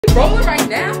Rolling right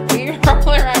now? We're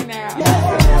rolling right now.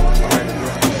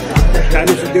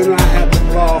 Tanisha, do not have to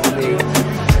vlog me.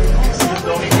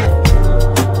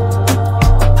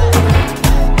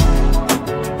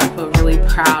 I feel really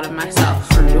proud of myself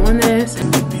for doing this. Are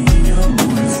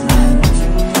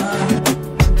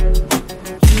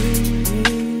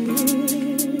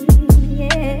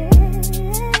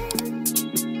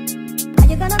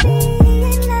you gonna be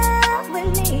in love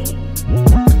with me?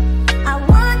 I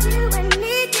want you and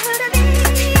need you to be.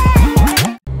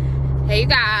 Hey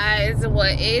guys,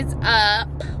 what is up?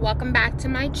 Welcome back to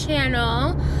my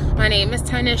channel. My name is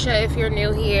Tanisha if you're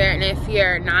new here, and if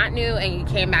you're not new and you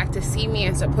came back to see me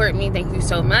and support me, thank you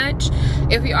so much.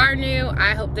 If you are new,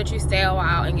 I hope that you stay a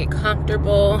while and get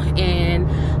comfortable and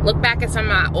look back at some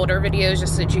of my older videos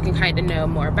just so that you can kind of know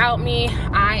more about me.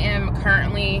 I am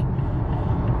currently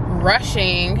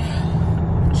rushing,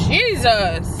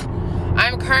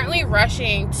 I'm currently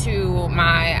rushing to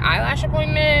my eyelash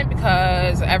appointment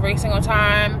because every single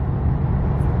time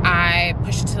I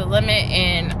push it to the limit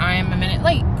and I am a minute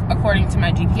late according to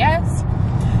my GPS.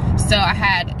 So I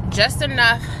had just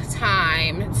enough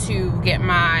time to get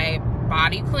my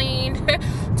body cleaned,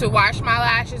 to wash my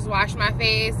lashes, wash my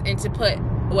face, and to put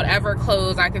whatever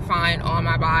clothes I could find on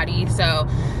my body. So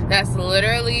that's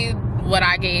literally what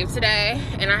I gave today,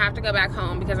 and I have to go back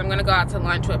home because I'm gonna go out to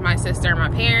lunch with my sister and my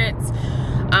parents.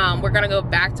 We're gonna go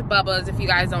back to Bubba's. If you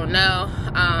guys don't know,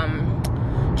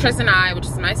 Tris and I, which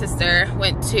is my sister,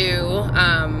 went to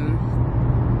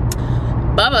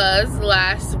Bubba's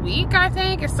last week, I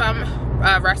think. It's some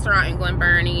restaurant in Glen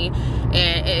Burnie,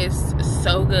 and it is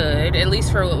so good. At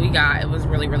least for what we got, it was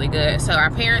really, really good. So our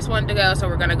parents wanted to go, so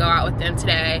we're gonna go out with them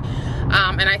today.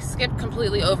 And I skipped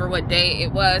completely over what day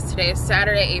it was. Today is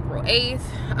Saturday, April 8th.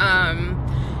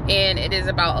 And it is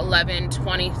about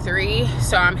 11:23.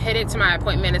 So I'm headed to my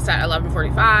appointment. It's at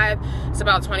 11:45. It's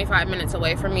about 25 minutes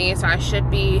away from me. So I should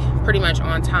be pretty much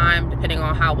on time, depending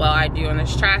on how well I do in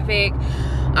this traffic.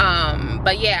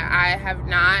 But yeah, I have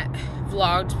not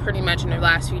vlogged pretty much in the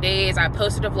last few days. I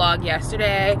posted a vlog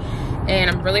yesterday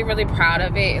and I'm really, really proud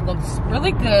of it. It looks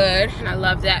really good and I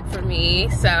love that for me.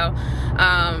 So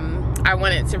I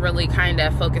wanted to really kind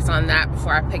of focus on that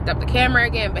before I picked up the camera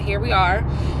again, but here we are.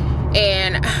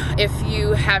 And if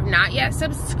you have not yet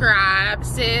subscribed,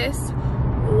 sis,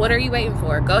 what are you waiting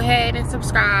for? Go ahead and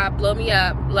subscribe, blow me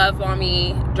up, love on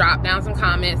me, drop down some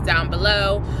comments down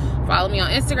below. Follow me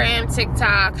on Instagram,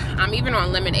 TikTok. I'm even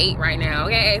on Lemon 8 right now,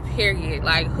 okay? Period.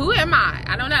 Like, who am I?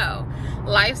 I don't know.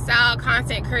 Lifestyle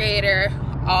content creator,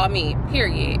 all me,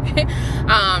 period.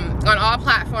 On all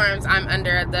platforms, I'm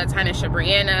under the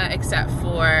thetynishabrianna, except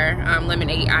for Lemon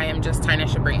 8, I am just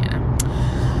thetynishabrianna.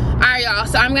 Alright, y'all,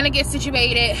 so I'm gonna get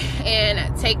situated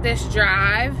and take this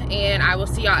drive, and I will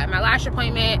see y'all at my lash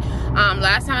appointment.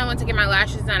 Last time I went to get my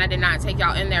lashes done, I did not take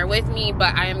y'all in there with me,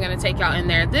 but I am gonna take y'all in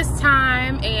there this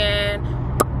time, and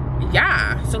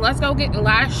yeah, so let's go get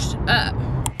lashed up.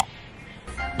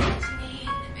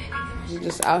 You're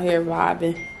just out here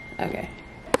vibing. Okay.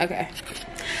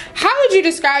 How would you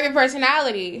describe your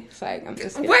personality? It's like, I'm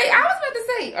just kidding. Wait, I was about to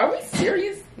say, are we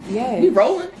serious? Yeah. We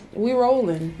rolling? We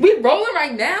rolling. We rolling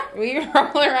right now? We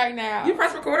rolling right now. You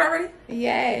press record already?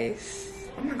 Yes.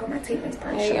 Oh my god, my tape is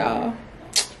probably Hey y'all.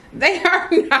 They are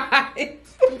not. You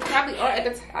probably are at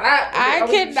the top. I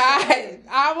cannot.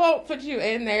 I won't put you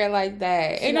in there like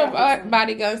that. Ain't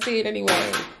nobody gonna see it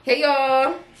anyway. Hey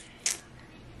y'all.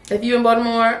 If you in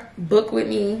Baltimore, book with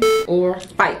me or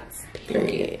fights.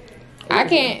 Period. I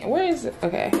can't. Where is it?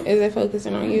 Okay. Is it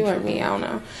focusing on you or me? I don't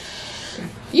know.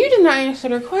 You did not answer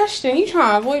the question. You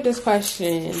trying to avoid this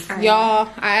question. Y'all,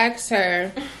 I asked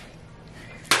her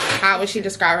how would she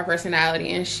describe her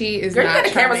personality, and she is Girl, not you got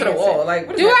the camera to the wall. Like,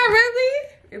 what is Do that? I really?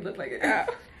 It looked like it.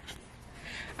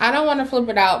 I don't want to flip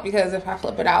it out because if I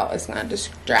flip it out, it's gonna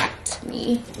distract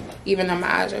me, even though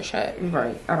my eyes are shut.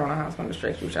 Right. I don't know how it's gonna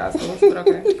distract you, child. But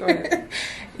okay, go ahead.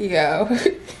 Yo,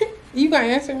 you gonna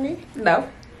answer me? No.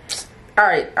 All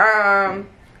right.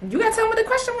 You gotta tell me what the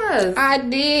question was. I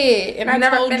did, and I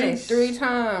never told finished. you 3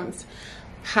 times.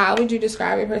 How would you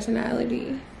describe your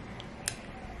personality?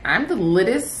 I'm the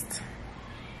littest.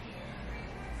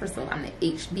 First of all, I'm the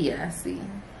HBIC.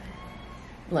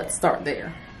 Let's start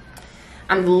there.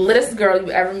 I'm the littest girl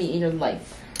you ever meet in your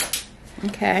life.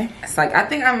 Okay. It's like, I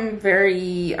think I'm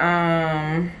very,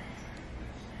 I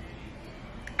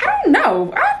don't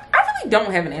know. I really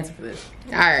don't have an answer for this.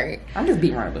 All right. I'm just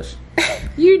beating around the bush.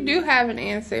 You do have an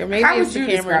answer. Maybe How it's would the you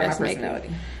camera describe my that's making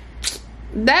personality?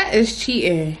 it. That is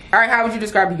cheating. All right, how would you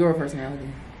describe your personality?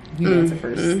 You answer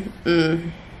first.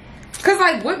 Because,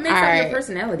 like, what makes up your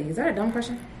personality? Is that a dumb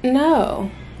question? No.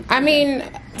 I mean,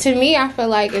 to me, I feel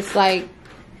like it's like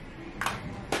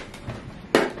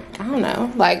don't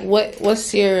know. Like,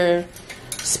 what's your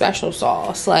special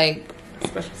sauce? Like,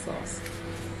 special sauce.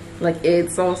 Like egg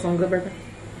sauce on good burger?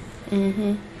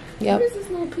 Mm-hmm. Yep. What is this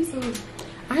little piece of...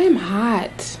 I am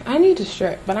hot. I need to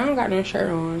strip, but I don't got no shirt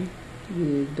on.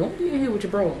 Yeah, don't be in here with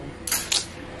your bra on.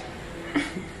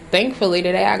 Thankfully,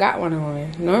 today I got one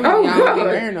on. Normally, I don't be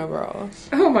wearing no bras.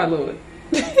 Oh, my Lord.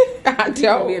 I You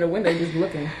don't. be in the window just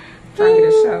looking. Trying to get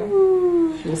a show.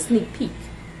 A little sneak peek.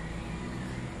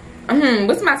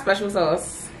 What's my special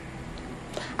sauce?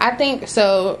 I think,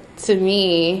 so, to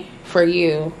me, for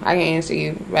you, I can answer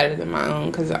you better than my own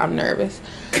because I'm nervous.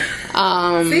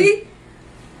 See?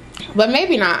 But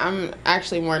maybe not. I'm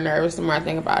actually more nervous the more I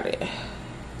think about it.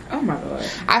 Oh, my God.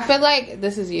 I feel like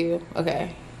this is you.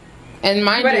 Okay. And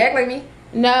mind You better act like me?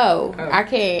 No, Oh. I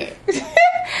can't.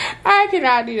 I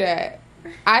cannot do that.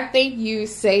 I think you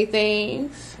say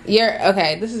things.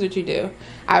 Okay, this is what you do.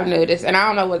 I've noticed, and I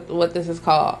don't know what this is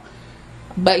called,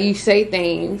 but you say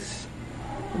things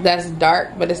that's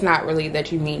dark, but it's not really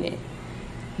that you mean it.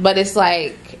 But it's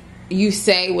like you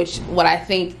say what I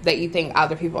think that you think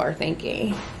other people are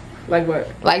thinking. Like what?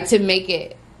 Like to make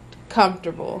it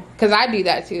comfortable. Because I do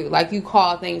that too. Like you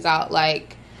call things out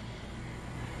like,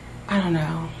 I don't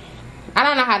know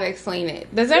how to explain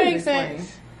it. Does that make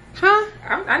sense? Huh?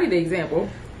 I need an example.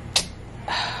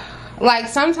 Like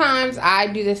sometimes I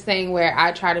do this thing where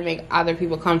I try to make other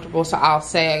people comfortable, so I'll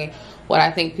say what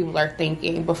I think people are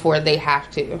thinking before they have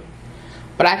to.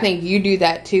 But I think you do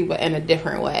that too, but in a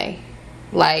different way.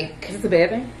 Like, Is this a bad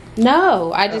thing?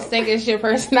 no, I just think it's your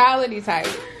personality type.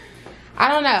 I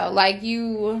don't know, like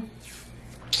you,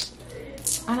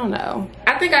 I don't know.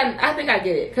 I think I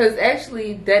get it, because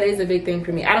actually that is a big thing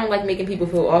for me. I don't like making people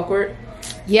feel awkward.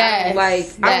 Yes, I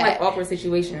don't like awkward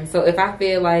situations. So if I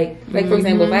feel like for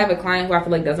example, if I have a client who I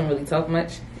feel like doesn't really talk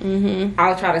much,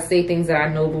 I'll try to say things that I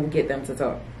know will get them to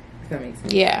talk. If that makes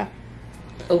sense. Yeah.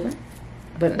 Open.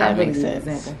 But That I really makes need an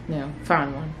sense. example. No,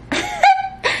 find one.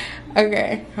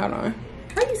 Okay, hold on.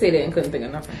 How you say that and couldn't think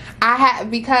of nothing?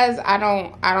 Because I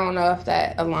don't know if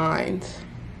that aligns.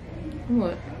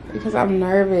 What? Because I'm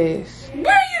nervous. What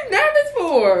are you nervous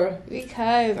for?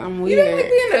 Because I'm You don't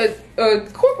weird. like being a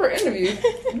corporate interview.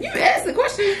 You asked the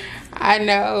question. I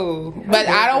know, but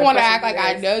Okay, I don't the want to question act like you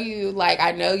I asked. know you. Like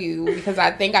I know you because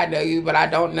I think I know you, but I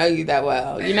don't know you that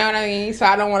well. You know what I mean? So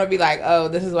I don't want to be like, oh,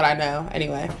 this is what I know.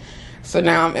 Anyway, so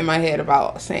now I'm in my head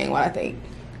about saying what I think.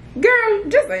 Girl,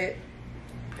 just say it.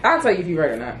 I'll tell you if you're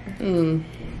right or not.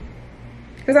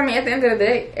 Because I mean, at the end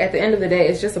of the day,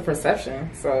 it's just a perception.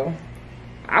 So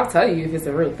I'll tell you if it's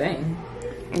a real thing.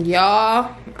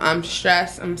 Y'all, I'm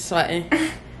stressed. I'm sweating.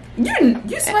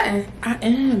 You sweating? I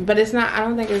am, but it's not. I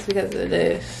don't think it's because of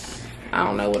this. I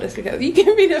don't know what it's because. You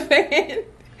give me the fan.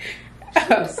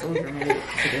 I'm so dramatic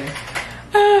today.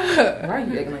 Why are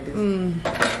you acting like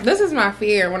this? This is my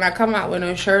fear when I come out with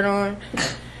no shirt on,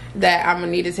 that I'm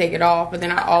gonna need to take it off, but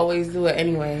then I always do it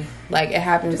anyway. Like it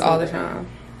happens Just all hold the it. time.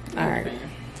 All right.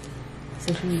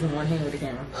 So she's using one hand with the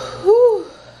camera. Whew.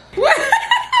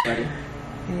 Buddy.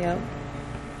 Yep.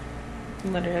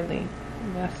 Literally.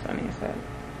 That's funny as heck.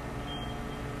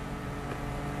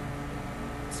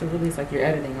 So really, it's like you're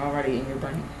editing already in your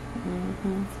brain.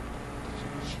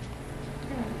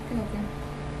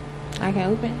 I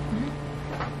can open.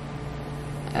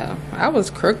 Oh, I was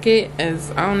crooked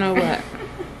as I don't know what.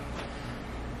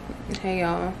 Hey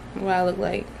y'all, what I look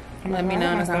like? Let me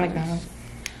know in the comments.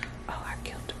 Oh, I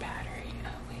killed the battery. Oh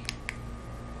wait.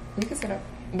 You can sit up.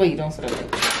 Wait, don't sit up.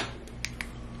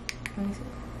 Let me see.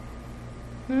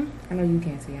 I know you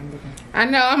can't see. I'm looking. I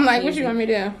know. I'm like, what you want me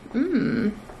to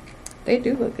do? They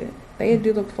do look good. They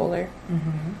do look fuller.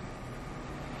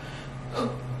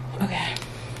 Okay.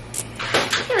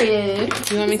 Period.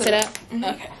 You want me to sit up?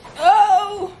 Okay.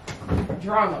 Oh.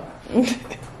 Drama. I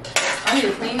need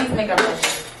to clean these makeup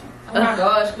brushes. Oh my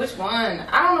gosh, which one?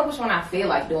 I don't know which one I feel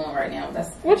like doing right now. That's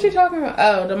What you talking about?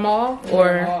 Oh, the mall or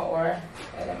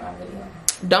edit my video.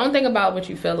 Don't think about what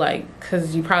you feel like,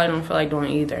 because you probably don't feel like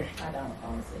doing either. I don't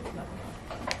honestly.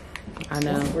 I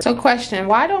know. So question,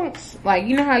 why don't, like,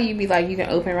 you know how you be like, you can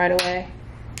open right away?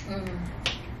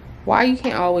 Why you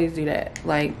can't always do that?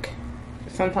 Like,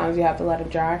 sometimes you have to let it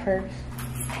dry first.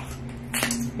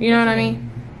 You know what I mean?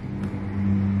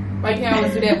 Why you can't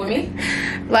always do that with me?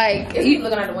 Like, It's you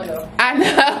looking out the window. I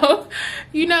know.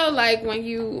 You know, like when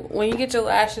you get your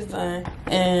lashes done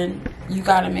and you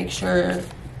gotta make sure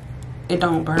it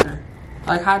don't burn.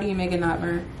 Like, how do you make it not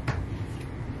burn?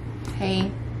 Hey.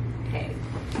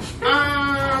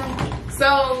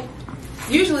 So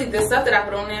usually the stuff that I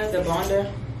put on there is the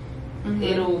blonder.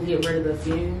 It'll get rid of the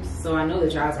fumes. So I know the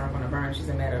dries aren't gonna burn. It's just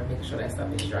a matter of making sure that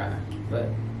stuff is dry. But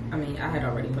I mean, I had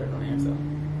already put it on there, so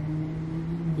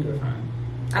you're fine.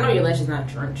 I know your lash is not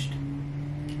drenched.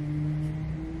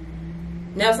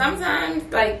 Now, sometimes,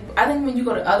 like, I think when you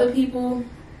go to other people,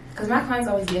 because my clients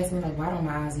always ask me, like, why don't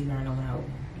my eyes even burn when I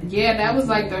open? Yeah, that was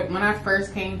like when I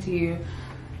first came to you,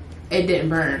 it didn't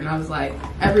burn. I was like,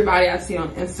 everybody I see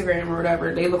on Instagram or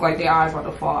whatever, they look like their eyes about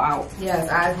to fall out. Yes,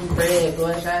 eyes be red,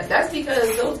 bloodshot. That's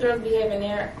because those girls be having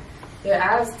their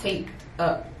eyes taped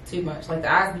up too much. Like,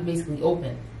 the eyes be basically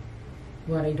open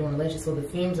while they doing the lashes, so the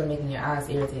fumes are making your eyes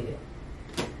irritated.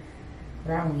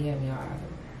 But I don't be having your eyes open.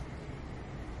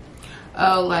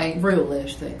 Oh, like Real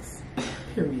lash things.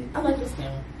 Period. I like this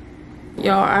now.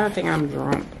 y'all, I think I'm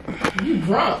drunk. You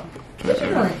drunk? What you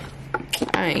drink?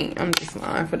 I ain't. I'm just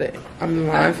lying for the. I'm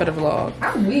lying for the vlog.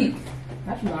 I'm weak.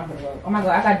 Not you lying for the vlog. Oh my god,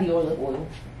 I got Dior lip oil.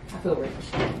 I feel rich.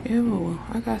 Ew,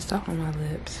 I got stuff on my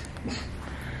lips.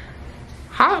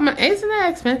 How am I? Isn't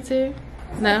that expensive?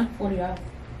 No. $40.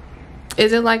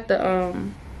 Is it like the All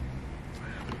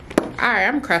right,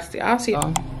 I'm crusty. I'll see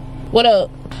y'all. What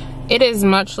up? It is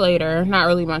much later. Not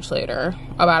really much later.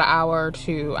 About an hour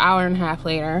to hour and a half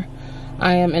later.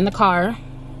 I am in the car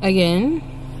again.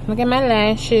 Look at my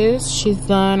lashes. She's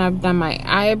done. I've done my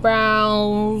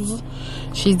eyebrows.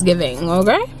 She's giving,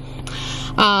 okay?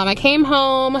 I came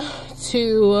home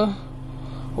to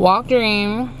walk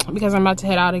Dream because I'm about to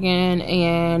head out again,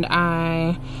 and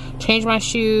I changed my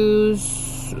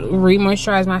shoes,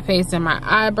 re-moisturized my face and my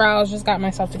eyebrows, just got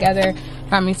myself together,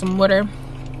 got me some water.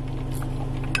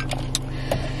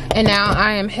 And now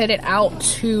I am headed out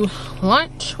to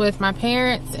lunch with my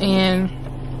parents and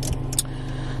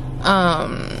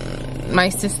my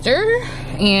sister,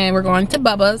 and we're going to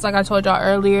Bubba's like I told y'all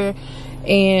earlier.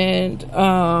 And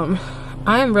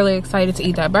I am really excited to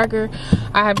eat that burger.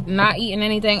 I have not eaten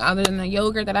anything other than the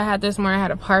yogurt that I had this morning. I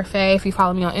had a parfait. If you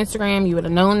follow me on Instagram, you would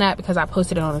have known that because I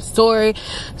posted it on a story.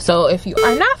 So if you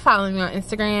are not following me on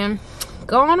Instagram,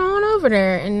 go on over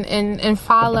there and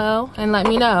follow and let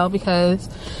me know, because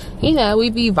you know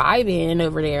we be vibing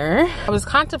over there. I was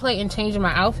contemplating changing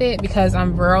my outfit because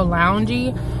I'm real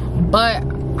loungy, but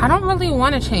I don't really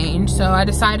want to change, so I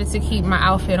decided to keep my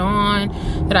outfit on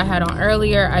that I had on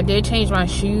earlier. I did change my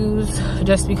shoes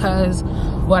just because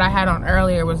what I had on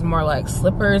earlier was more like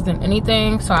slippers than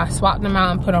anything, so I swapped them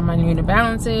out and put on my New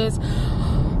Balances,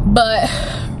 but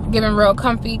giving real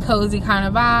comfy, cozy kind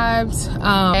of vibes.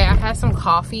 I had some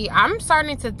coffee. I'm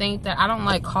starting to think that I don't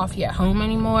like coffee at home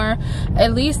anymore,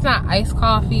 at least not iced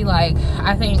coffee. Like,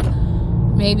 I think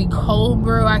maybe cold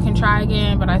brew I can try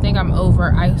again, but I think I'm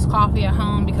over iced coffee at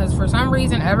home because for some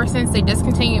reason, ever since they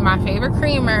discontinued my favorite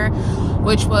creamer,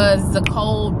 which was the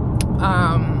Cold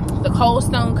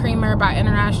Stone creamer by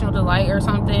International Delight or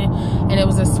something, and it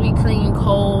was a sweet cream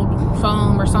cold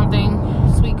foam or something,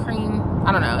 sweet cream,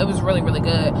 I don't know, it was really, really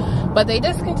good, but they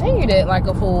discontinued it like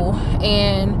a fool.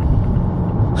 And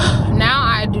now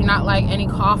I do not like any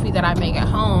coffee that I make at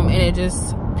home, and it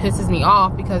just pisses me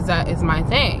off because that is my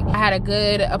thing. I had a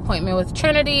good appointment with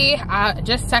Trinity. I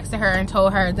just texted her and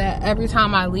told her that every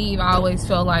time I leave, I always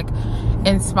feel like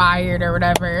inspired or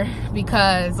whatever,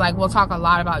 because like we'll talk a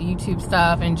lot about YouTube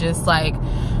stuff and just like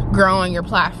growing your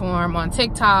platform on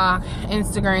TikTok,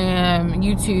 Instagram,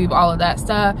 YouTube, all of that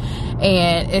stuff.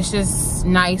 And it's just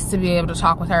nice to be able to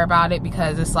talk with her about it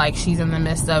because it's like she's in the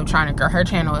midst of trying to grow her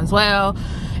channel as well,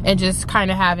 and just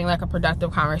kind of having like a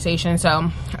productive conversation.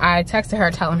 So I texted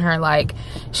her telling her like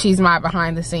she's my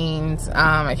behind the scenes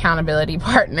accountability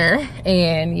partner.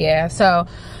 And yeah, so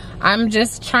I'm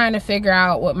just trying to figure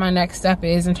out what my next step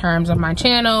is in terms of my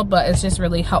channel, but it's just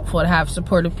really helpful to have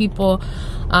supportive people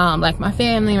like my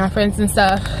family, my friends and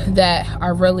stuff that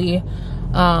are really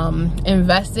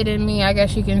invested in me, I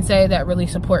guess you can say, that really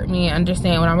support me,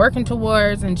 understand what I'm working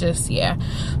towards, and just, yeah.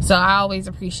 So I always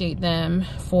appreciate them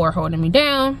for holding me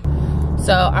down.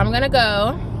 So I'm gonna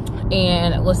go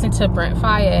and listen to Brent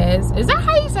Fayez. Is that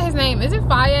how you say his name? Is it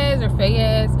Fayez or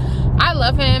Fayez? I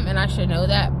love him and I should know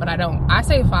that, but I don't. I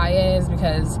say Fayez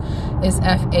because it's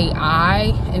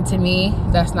F-A-I, and to me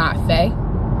that's not Faye,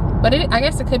 but I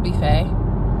guess it could be Faye.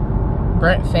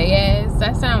 Brent Fayez,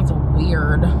 that sounds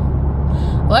weird.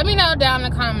 Let me know down in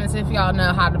the comments if y'all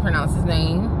know how to pronounce his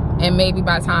name, and maybe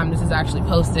by the time this is actually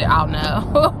posted I'll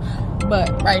know.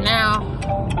 But right now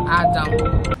I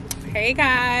don't. Hey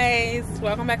guys,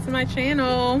 welcome back to my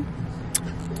channel.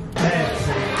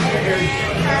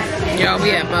 Y'all,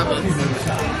 we at Bubba's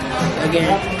again.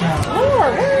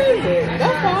 Lord, where is it?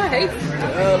 That's why I hate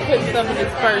putting stuff in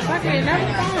this purse. I can't never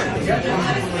find it.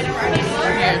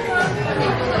 Yeah.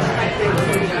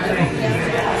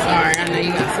 Sorry, I know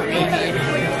you got something in here.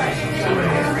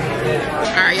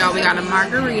 Alright, y'all, we got a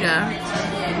margarita.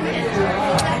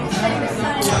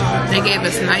 They gave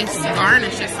us nice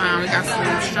garnish this time. We got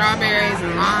some strawberries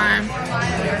and lime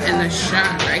and the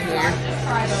shot right here.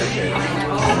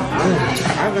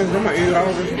 I think I'm gonna eat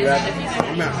all this crap.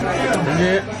 I'm not.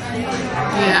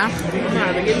 Yeah.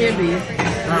 Give me a beef.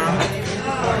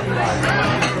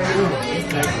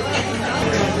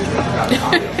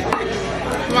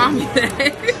 Mommy.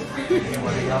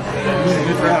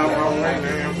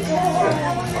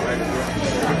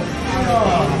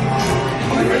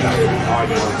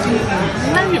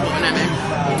 Why are you blowing at me?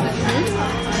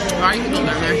 Why are you blowing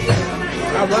at me?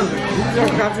 I wonder. You got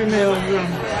coffee meals.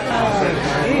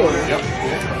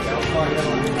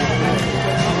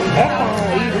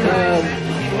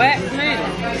 Black man.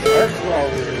 That's all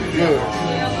good.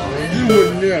 You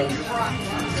wouldn't know.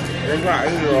 That's not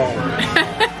eat it all.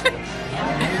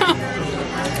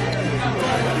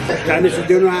 Tanisha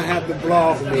do not have to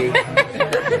block me. I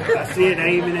see it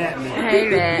aiming at me. Hey,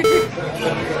 Dad.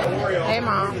 Hey,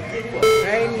 Mom.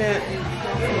 Hey, Nat.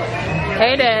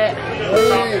 Hey, Dad.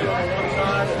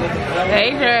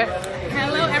 Hey, Dad.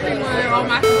 Hello, everyone, all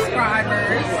my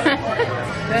subscribers.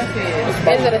 That's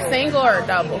it. Is it a single or a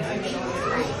double?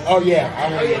 Oh, yeah.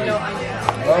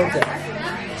 Okay.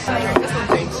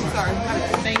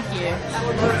 Thank you.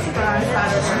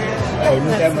 Oh,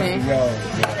 that must be yours.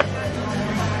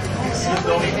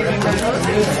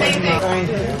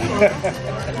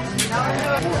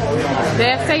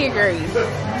 Dad, say your grease.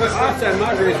 I said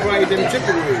my grease why you didn't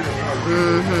chicken wings.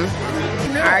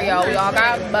 Alright, y'all, we all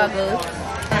got buggers.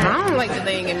 I don't like the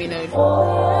thing give me no.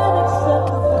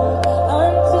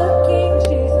 Unto King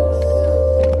Jesus.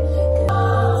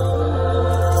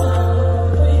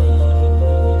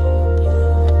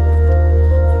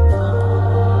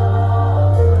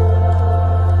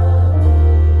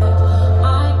 I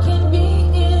can be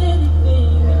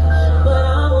anything, but I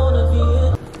wanna be.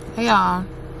 Hey, y'all.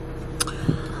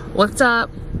 What's up?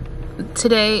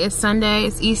 Today is Sunday.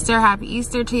 It's Easter. Happy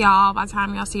Easter to y'all. By the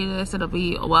time y'all see this, it'll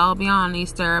be well beyond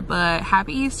Easter, but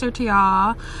happy Easter to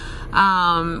y'all.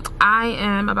 I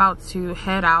am about to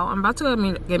head out. I'm about to go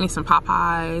get me some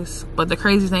Popeyes, but the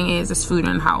crazy thing is it's food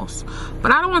in the house.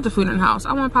 But I don't want the food in the house.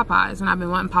 I want Popeyes, and I've been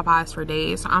wanting Popeyes for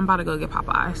days, so I'm about to go get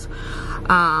Popeyes.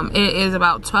 It is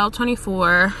about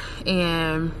 12:24,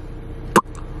 and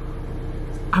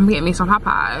I'm getting me some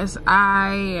Popeyes.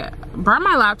 I brought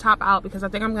my laptop out because I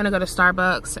think I'm gonna go to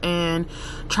Starbucks and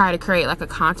try to create like a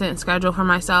content schedule for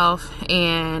myself.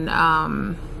 And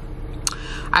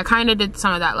I kind of did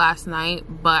some of that last night,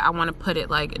 but I want to put it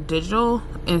like digital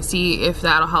and see if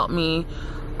that'll help me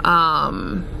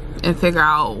and figure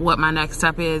out what my next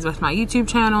step is with my YouTube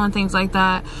channel and things like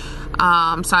that.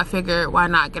 So I figured why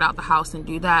not get out the house and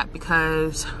do that,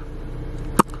 because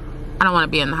I don't want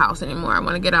to be in the house anymore. I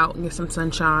want to get out and get some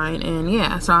sunshine, and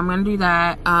yeah, so I'm gonna do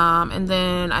that. And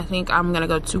then I think I'm gonna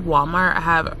go to Walmart. I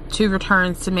have 2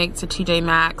 returns to make to TJ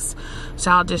Maxx,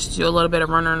 so I'll just do a little bit of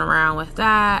running around with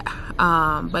that.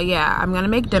 But yeah, I'm gonna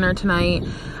make dinner tonight.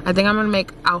 I think I'm gonna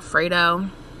make Alfredo,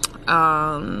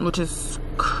 which is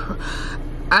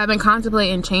I've been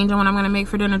contemplating changing what I'm gonna make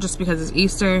for dinner just because it's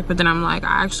Easter, but then I'm like,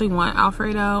 I actually want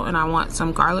Alfredo and I want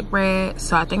some garlic bread,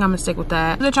 so I think I'm gonna stick with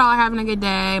that. That y'all are having a good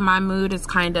day. My mood is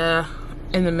kind of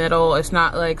in the middle. It's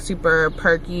not like super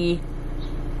perky.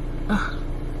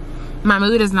 My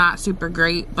mood is not super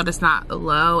great, but it's not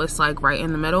low. It's like right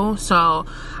in the middle. So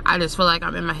I just feel like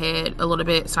I'm in my head a little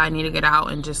bit, so I need to get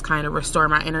out and just kind of restore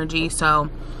my energy. So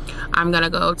I'm gonna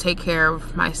go take care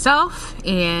of myself,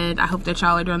 and I hope that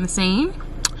y'all are doing the same.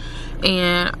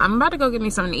 And I'm about to go get me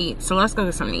something to eat, so let's go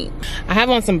get something to eat. I have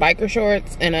on some biker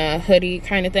shorts and a hoodie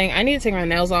kind of thing. I need to take my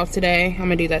nails off today. I'm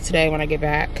gonna do that today when I get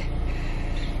back.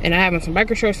 And I have on some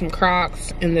biker shorts, some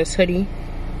Crocs, and this hoodie.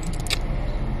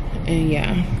 And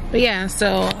yeah, but yeah,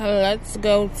 so let's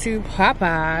go to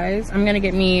Popeyes. I'm gonna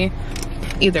get me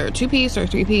either a 2-piece or a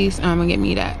 3-piece. I'm gonna get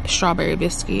me that strawberry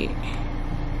biscuit.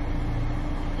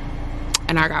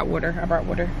 And I got water. I brought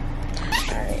water.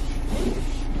 All right.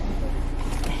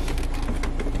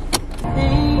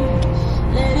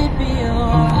 Let it be your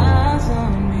eyes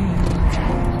on me.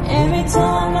 Every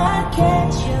time I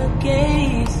catch your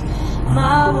gaze,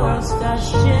 my world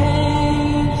starts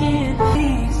changing.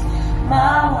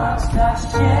 My world starts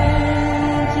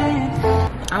changing.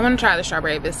 I want to try the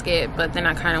strawberry biscuit, but then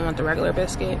I kind of want the regular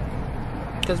biscuit.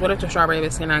 Because what if the strawberry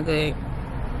biscuit not good?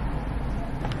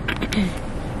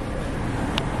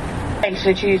 Thanks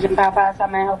for choosing Popeyes. How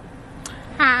may I help you?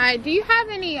 Hi, do you have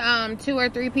any 2 or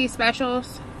 3-piece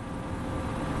specials?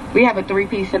 We have a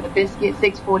 3-piece of the biscuit,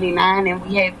 $6.49, and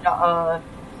we have the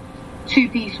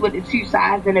 2-piece with the 2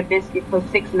 sides and a biscuit for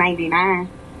 $6.99.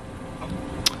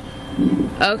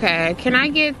 Okay, can I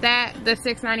get that, the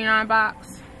 $6.99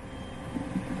 box?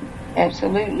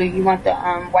 Absolutely. You want the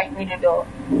white meat or dog?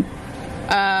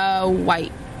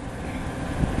 White.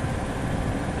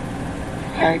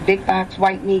 Alright, big box,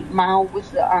 white meat, mild. What's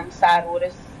the side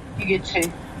orders? You get 2.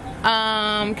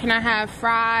 Can I have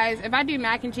fries? If I do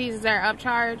mac and cheese, is there an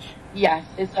upcharge? Yes,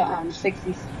 it's a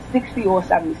 60 or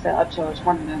 70 cent upcharge,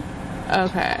 one of them.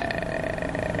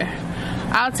 Okay.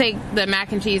 I'll take the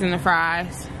mac and cheese and the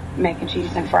fries. Mac and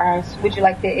cheese and fries. Would you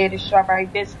like to add a strawberry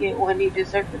biscuit or any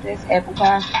dessert for this? Apple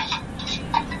pie?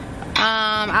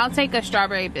 I'll take a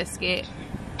strawberry biscuit.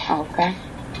 Okay.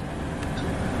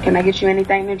 Can I get you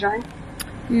anything to drink?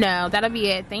 No, that'll be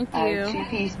it. Thank you.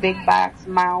 2-piece, big box,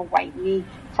 mild white meat,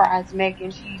 fries, mac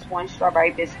and cheese, 1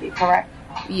 strawberry biscuit, correct?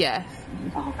 Yes.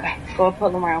 Okay. Go and pull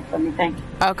them around for me. Thank you.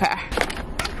 Okay.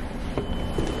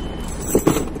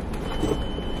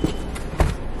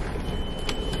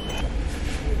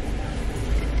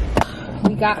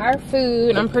 We got our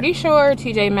food. I'm pretty sure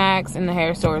TJ Maxx and the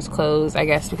hair store is closed, I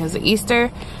guess, because of Easter.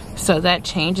 So that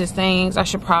changes things. I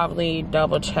should probably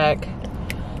double check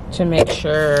to make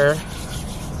sure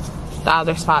the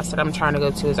other spots that I'm trying to go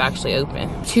to is actually open.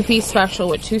 2-piece special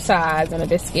with 2 sides and a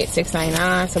biscuit,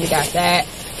 $6.99. So we got that.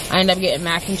 I ended up getting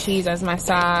mac and cheese as my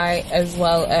side, as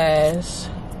well as,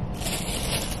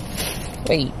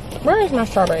 wait, where is my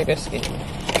strawberry biscuit?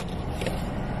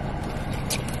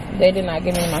 They did not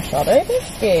give me my strawberry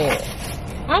biscuit.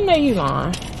 I know you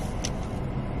lying.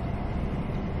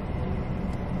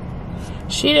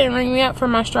 She didn't ring me up for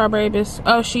my strawberry biscuit.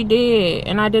 Oh, she did,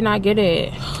 and I did not get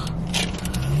it.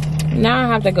 Now I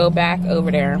have to go back over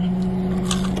there.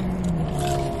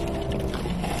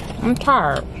 I'm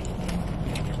tired.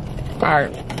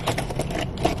 Alright.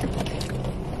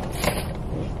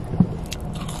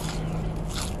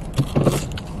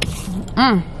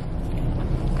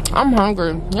 I'm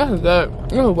hungry. This is good.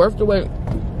 This is worth the wait.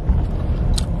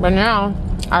 But now,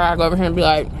 I gotta go over here and be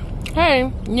like,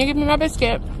 hey, can you give me my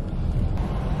biscuit?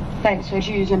 Thanks for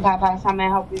choosing Popeyes. How may I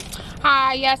help you?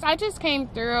 Hi, yes, I just came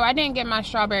through. I didn't get my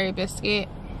strawberry biscuit.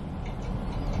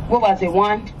 What was it,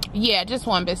 1? Yeah, just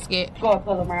 1 biscuit. Go and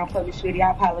pull them around for me, sweetie.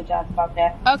 I apologize about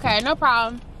that. Okay, no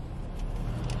problem.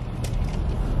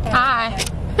 Hi.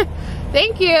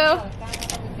 Thank you.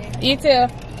 You too.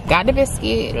 Got the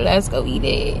biscuit. Let's go eat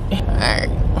it. Alright.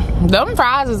 Them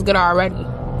fries is good already.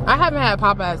 I haven't had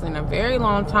Popeyes in a very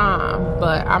long time,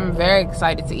 but I'm very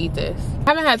excited to eat this.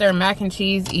 I haven't had their mac and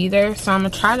cheese either, so I'm gonna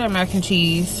try their mac and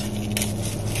cheese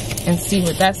and see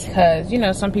what that's, because, you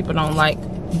know, some people don't like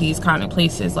these kind of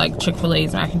places like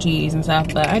Chick-fil-A's mac and cheese and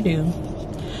stuff, but I do.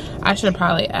 I should have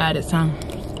probably added some.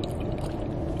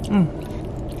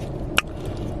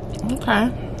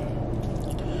 Okay.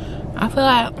 I feel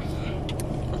like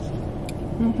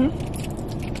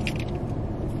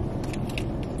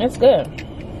it's good.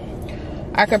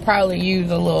 I could probably use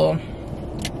a little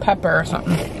pepper or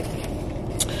something.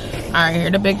 Alright,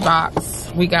 here the big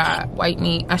box. We got white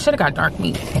meat. I should have got dark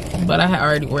meat, but I had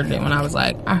already ordered it when I was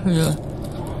like, I feel.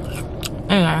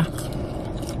 Anyway.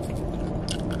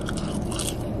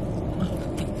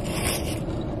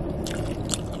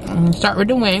 I'm gonna start with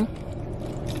the wing.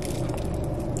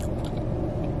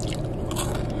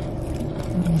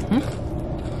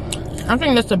 I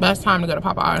think that's the best time to go to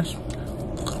Popeyes.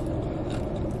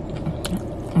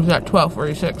 It's at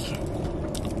 12:46.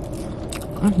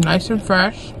 It's nice and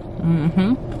fresh.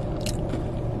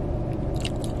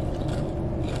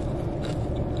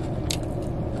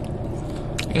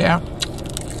 Yeah.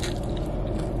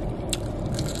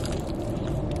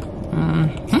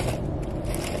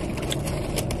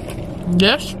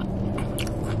 This.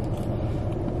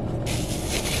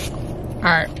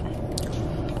 Alright.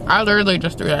 I literally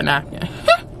just threw that napkin.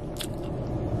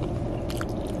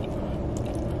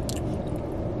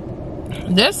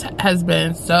 This has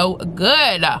been so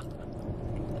good.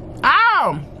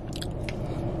 Ow!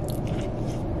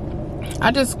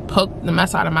 I just poked the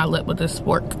mess out of my lip with this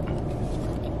fork.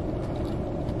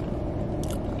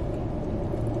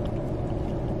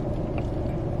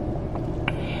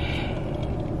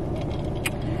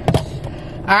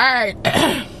 Alright.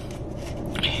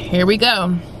 Here we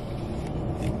go.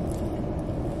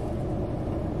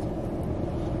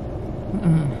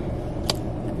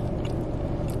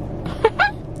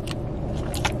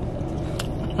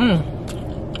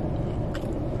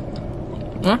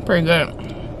 That's pretty good.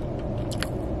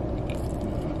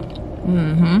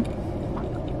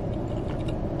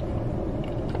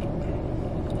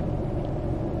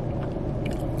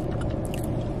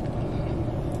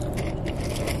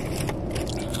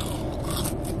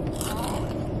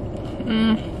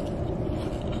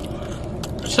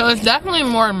 So it's definitely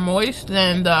more moist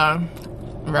than the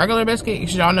regular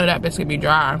biscuit. Y'all know that biscuit be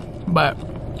dry, but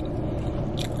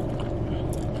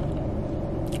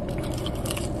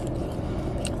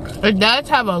It does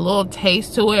have a little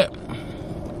taste to it,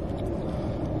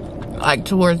 like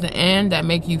towards the end, that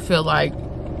make you feel like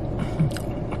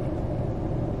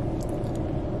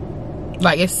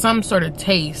it's some sort of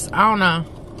taste. I don't know.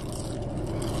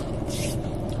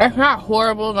 It's not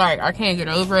horrible, like I can't get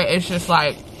over it. It's just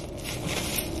like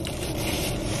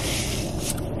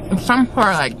some sort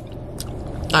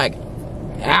of like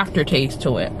aftertaste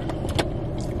to it.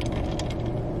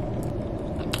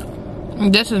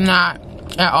 This is not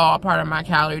at all part of my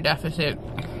calorie deficit.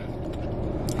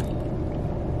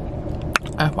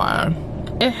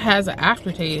 FYI. It has an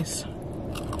aftertaste.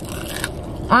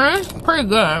 It's pretty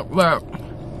good, but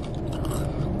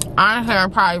honestly,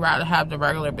 I'd probably rather have the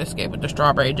regular biscuit with the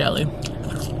strawberry jelly.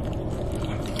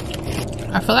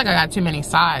 I feel like I got too many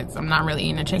sides. I'm not really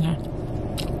eating the chicken.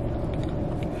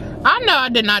 I know I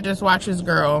did not just watch this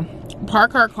girl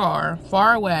park her car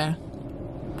far away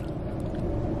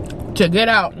to get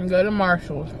out and go to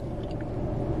Marshall's,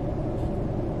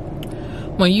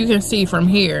 when you can see from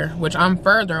here, which I'm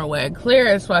further away, clear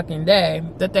as fucking day,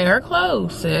 that they are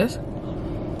closed, sis.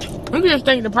 You just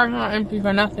think the parking lot empty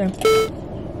for nothing.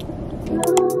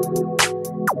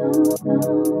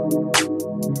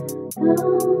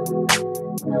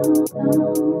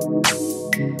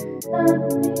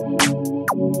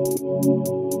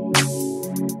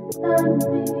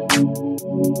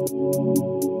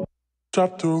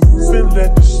 Drop the roof and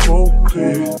let the smoke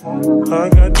clear. I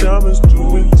got diamonds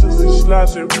doing Tizzy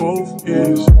slides in both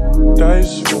ears.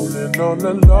 Dice rolling on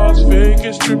the Las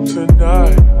Vegas trip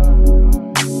tonight.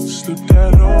 Slip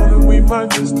that on and we might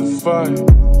justify.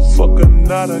 Fuck a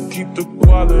night, I keep the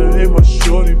guala in my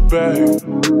shorty bag.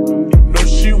 You know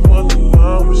she want the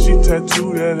line when she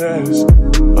tattooed that ass.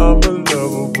 I'm a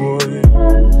lover boy,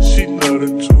 she love the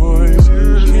toys.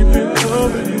 Keep it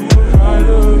coming, you a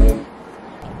rider.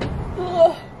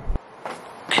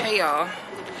 Hey y'all,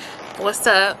 what's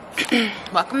up?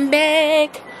 Welcome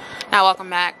back. Not welcome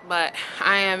back, but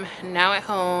I am now at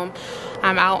home.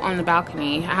 I'm out on the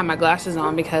balcony. I have my glasses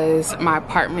on because my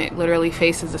apartment literally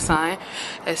faces the sun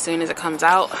as soon as it comes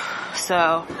out,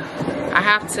 so I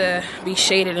have to be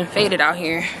shaded and faded out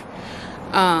here.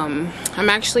 I'm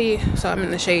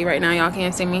in the shade right now, y'all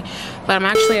can't see me, but I'm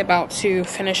actually about to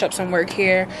finish up some work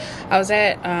here. I was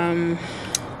at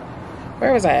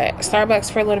where was I at?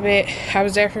 Starbucks for a little bit. I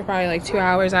was there for probably like 2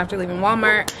 hours after leaving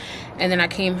Walmart, and then I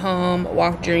came home,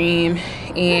 walked Dream,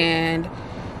 and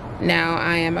now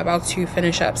I am about to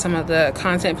finish up some of the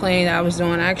content planning that I was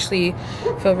doing. I actually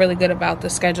feel really good about the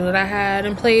schedule that I had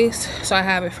in place. So I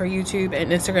have it for YouTube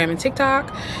and Instagram and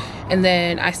TikTok, and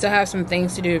then I still have some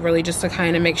things to do, really just to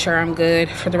kind of make sure I'm good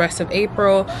for the rest of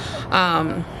April.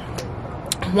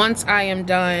 Once I am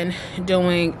done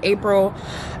doing April,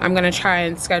 I'm gonna try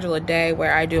and schedule a day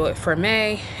where I do it for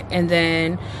May, and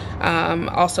then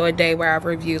also a day where I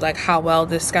review like how well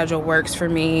this schedule works for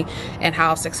me and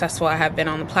how successful I have been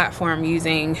on the platform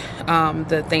using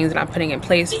the things that I'm putting in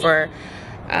place for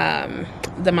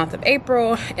the month of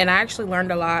April. And I actually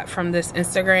learned a lot from this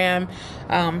Instagram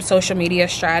social media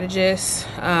strategist,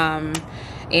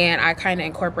 and I kind of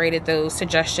incorporated those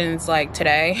suggestions like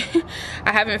today.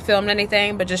 I haven't filmed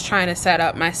anything, but just trying to set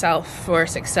up myself for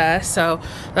success. So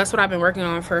that's what I've been working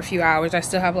on for a few hours. I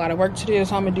still have a lot of work to do,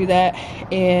 so I'm gonna do that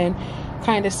and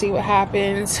kind of see what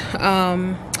happens.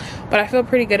 But I feel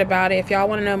pretty good about it. If y'all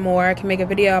want to know more, I can make a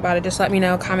video about it. Just let me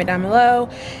know, comment down below,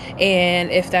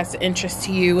 and if that's of interest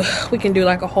to you, we can do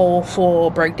like a whole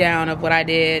full breakdown of what I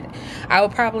did. I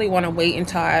would probably want to wait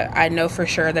until I know for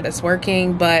sure that it's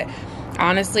working, but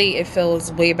honestly, it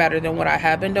feels way better than what I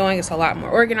have been doing. It's a lot more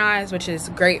organized, which is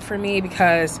great for me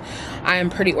because I am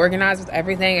pretty organized with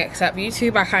everything except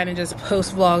YouTube. I kind of just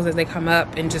post vlogs as they come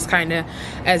up and just kind of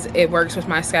as it works with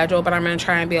my schedule, but I'm going to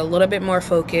try and be a little bit more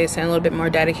focused and a little bit more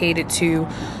dedicated to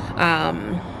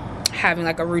having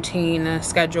like a routine, a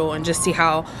schedule, and just see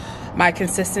how my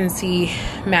consistency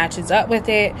matches up with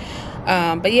it.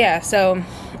 But yeah, so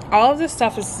all of this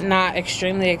stuff is not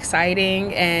extremely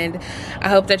exciting, and I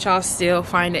hope that y'all still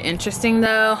find it interesting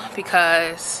though,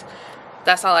 because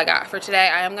that's all I got for today.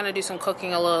 I am gonna do some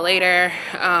cooking a little later.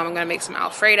 I'm gonna make some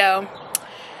Alfredo,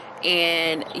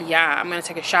 and yeah, I'm gonna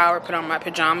take a shower, put on my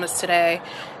pajamas today,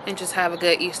 and just have a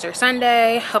good Easter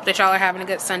Sunday. Hope that y'all are having a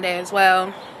good Sunday as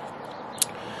well.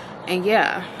 And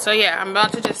yeah, so yeah, I'm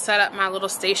about to just set up my little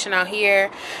station out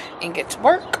here and get to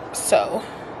work. So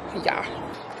yeah.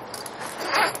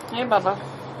 Hey, Bubba.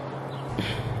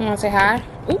 You want to say hi?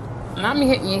 Ooh, not me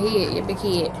hitting your head, you big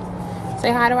head.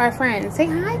 Say hi to our friends. Say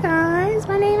hi, guys.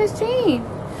 My name is Jean.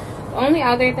 The only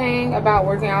other thing about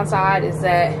working outside is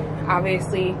that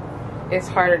obviously it's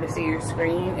harder to see your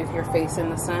screen if you're facing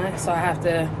the sun. So I have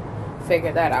to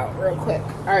figure that out real quick.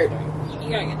 All right, you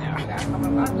gotta get down.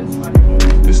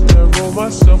 This time roll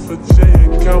myself a J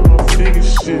and count my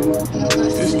fingers shit.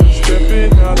 This time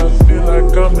stepping out, I feel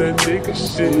like I'm that nigga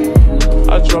shit.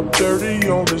 I drop 30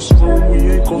 on this room, we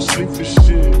ain't gon' sleep for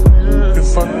shit.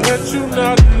 If I catch you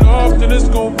not enough, then it's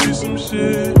gon' be some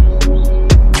shit.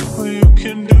 Well, you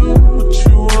can do what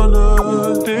you wanna,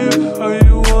 live how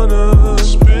you wanna,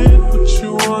 spin what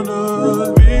you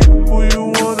wanna, be who you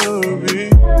wanna be.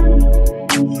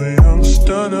 The young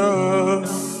stunner,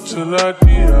 till I die.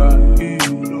 You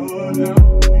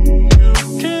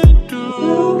can do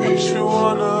what you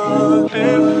wanna,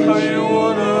 live how you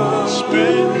wanna,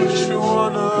 spin what you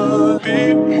wanna, be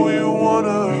who you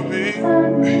wanna be.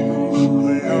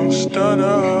 The young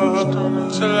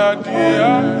stunner, till I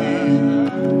die.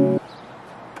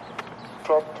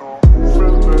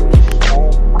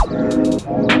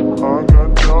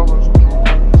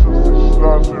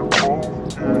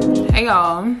 Hey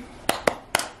y'all,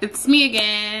 it's me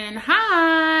again.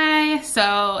 Hi.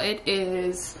 So it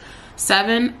is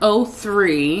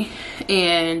 7:03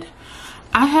 and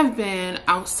I have been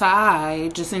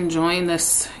outside just enjoying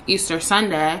this Easter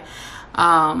Sunday.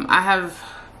 I have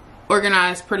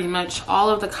organized pretty much all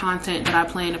of the content that I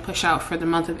plan to push out for the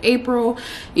month of April.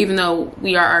 Even though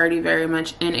we are already very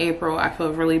much in April, I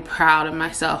feel really proud of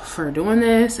myself for doing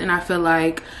this, and I feel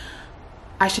like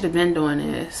I should have been doing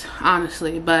this,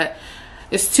 honestly, but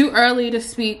it's too early to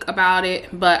speak about it,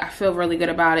 but I feel really good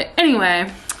about it.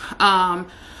 Anyway,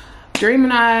 Dream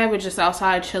and I were just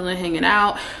outside chilling, hanging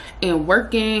out and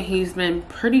working. He's been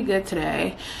pretty good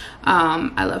today.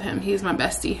 I love him. He's my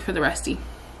bestie for the restie.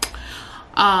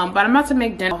 But I'm about to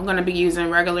make dinner. I'm gonna be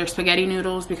using regular spaghetti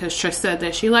noodles because Trish said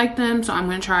that she liked them, so I'm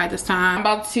gonna try it this time. I'm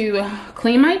about to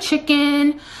clean my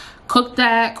chicken, cook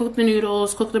that, cook the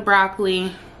noodles, cook the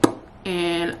broccoli,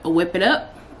 and whip it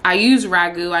up. I use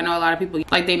ragu. I know a lot of people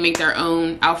like they make their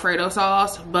own Alfredo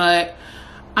sauce, but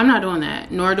I'm not doing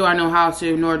that. Nor do I know how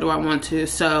to, nor do I want to.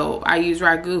 So I use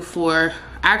ragu for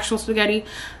actual spaghetti,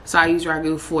 so I use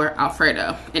ragu for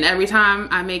Alfredo. And every time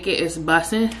I make it, it's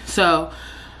bussin'. So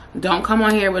don't come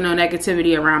on here with no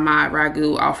negativity around my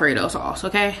ragu Alfredo sauce,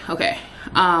 okay? Okay.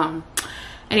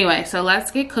 Anyway, so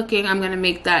let's get cooking. I'm gonna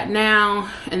make that now,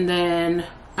 and then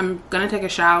I'm gonna take a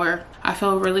shower. I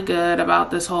feel really good about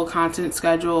this whole content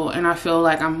schedule, and I feel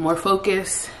like I'm more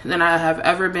focused than I have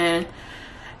ever been,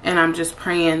 and I'm just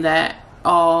praying that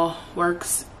all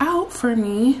works out for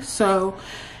me. So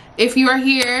if you are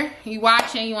here, you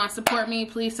watching, you want to support me,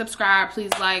 please subscribe,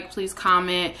 please like, please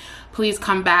comment, please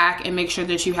come back and make sure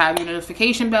that you have your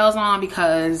notification bells on,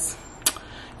 because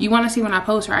you want to see when I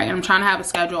post, right? And I'm trying to have a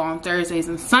schedule on Thursdays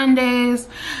and Sundays.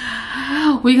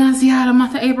 We're gonna see how the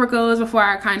month of April goes before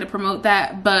I kind of promote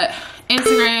that. But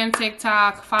Instagram,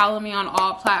 TikTok, follow me on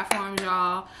all platforms,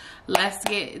 y'all. Let's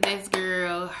get this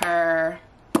girl her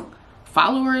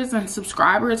followers and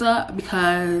subscribers up,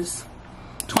 because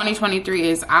 2023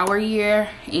 is our year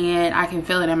and I can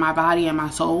feel it in my body and my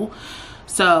soul.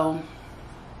 So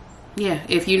yeah,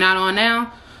 if you're not on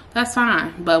now, that's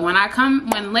fine. But when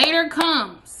later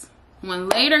comes, when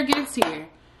later gets here,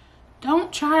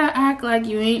 don't try to act like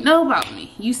you ain't know about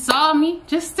me. You saw me,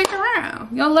 just stick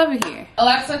around. You'll love it here.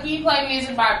 Alexa, can you play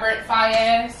music by Brent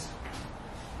Fayez?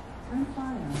 Brent Fayez.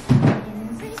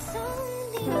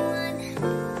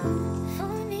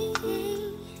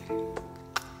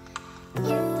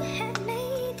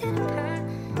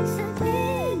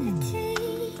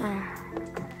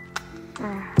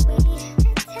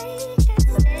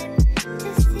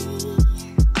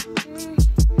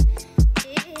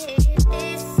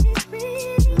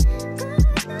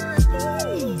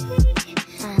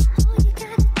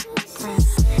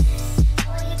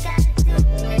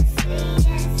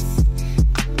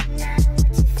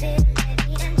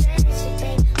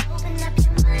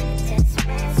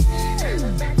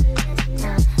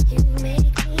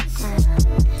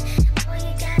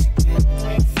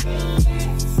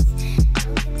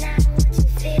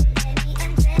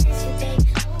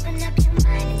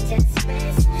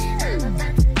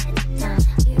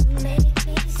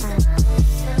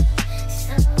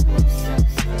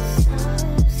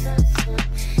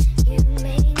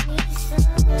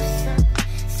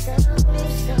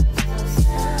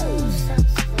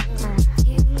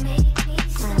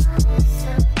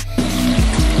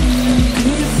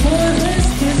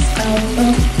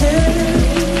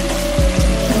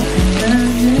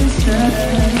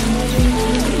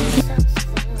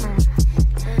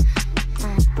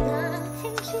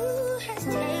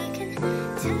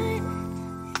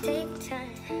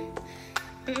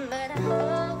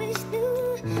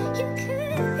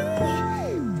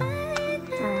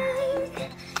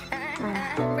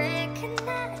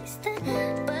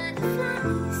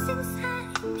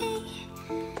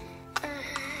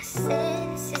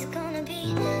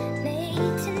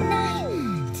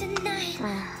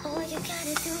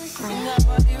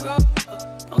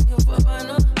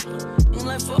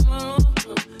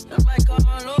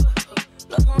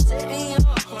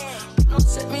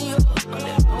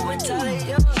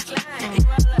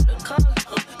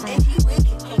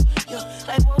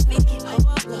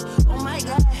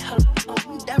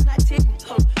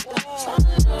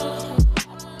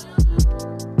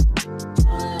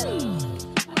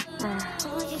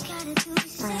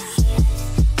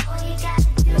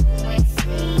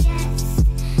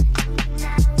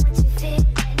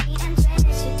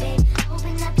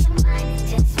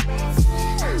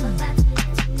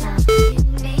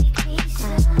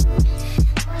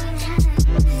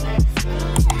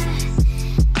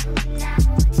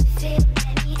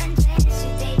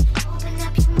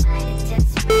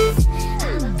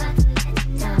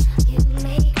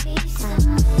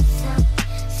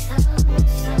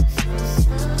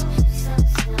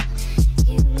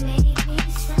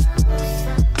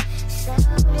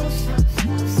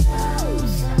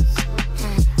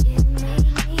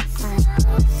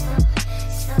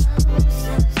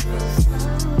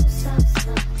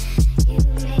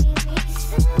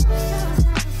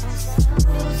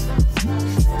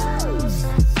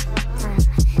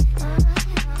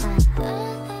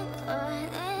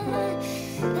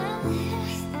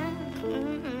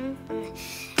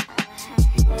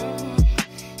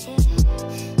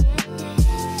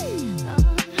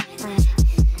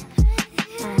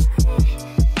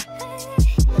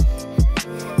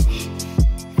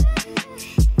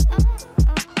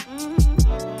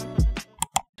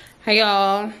 Hey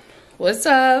y'all, what's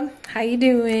up? How you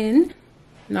doing?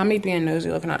 Not me being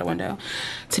nosy looking out the window.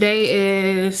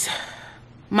 Today is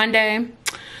Monday,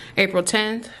 April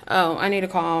 10th. Oh, I need to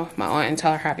call my aunt and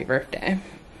tell her happy birthday.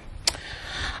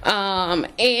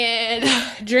 And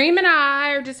Dream and I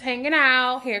are just hanging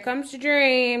out. Here comes the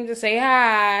Dream to say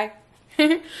hi.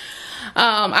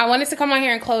 I wanted to come on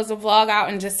here and close the vlog out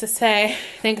and just to say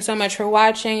thank you so much for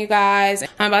watching, you guys.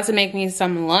 I'm about to make me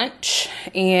some lunch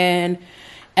and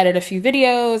edit a few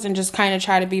videos and just kind of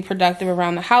try to be productive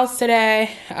around the house today.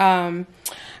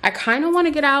 I kind of want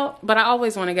to get out, but I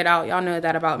always want to get out. Y'all know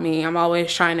that about me. I'm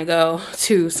always trying to go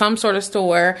to some sort of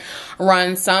store,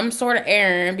 run some sort of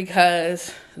errand,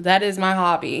 because that is my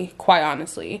hobby, quite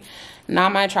honestly.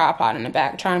 Not my tripod in the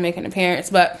back trying to make an appearance,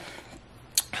 but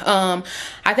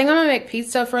I think I'm gonna make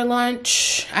pizza for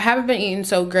lunch. I haven't been eating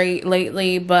so great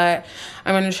lately, but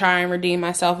I'm gonna try and redeem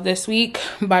myself this week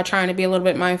by trying to be a little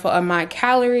bit mindful of my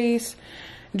calories.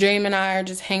 Dream and I are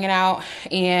just hanging out,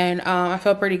 and I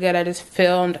feel pretty good. I just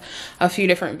filmed a few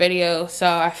different videos, so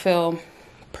I feel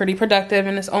pretty productive,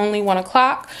 and it's only 1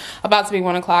 o'clock, about to be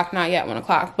 1 o'clock, not yet 1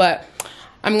 o'clock, but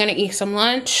I'm gonna eat some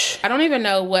lunch. I don't even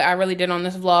know what I really did on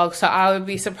this vlog, so I would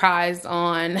be surprised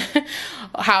on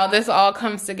how this all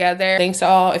comes together. Thanks to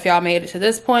all if y'all made it to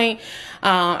this point.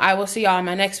 I will see y'all in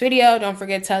my next video. Don't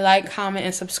forget to like, comment,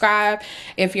 and subscribe.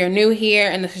 If you're new here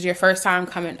and this is your first time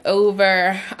coming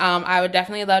over, I would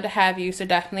definitely love to have you, so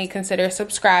definitely consider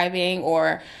subscribing,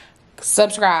 or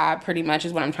subscribe pretty much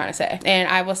is what I'm trying to say. And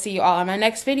I will see you all in my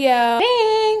next video.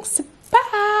 Thanks.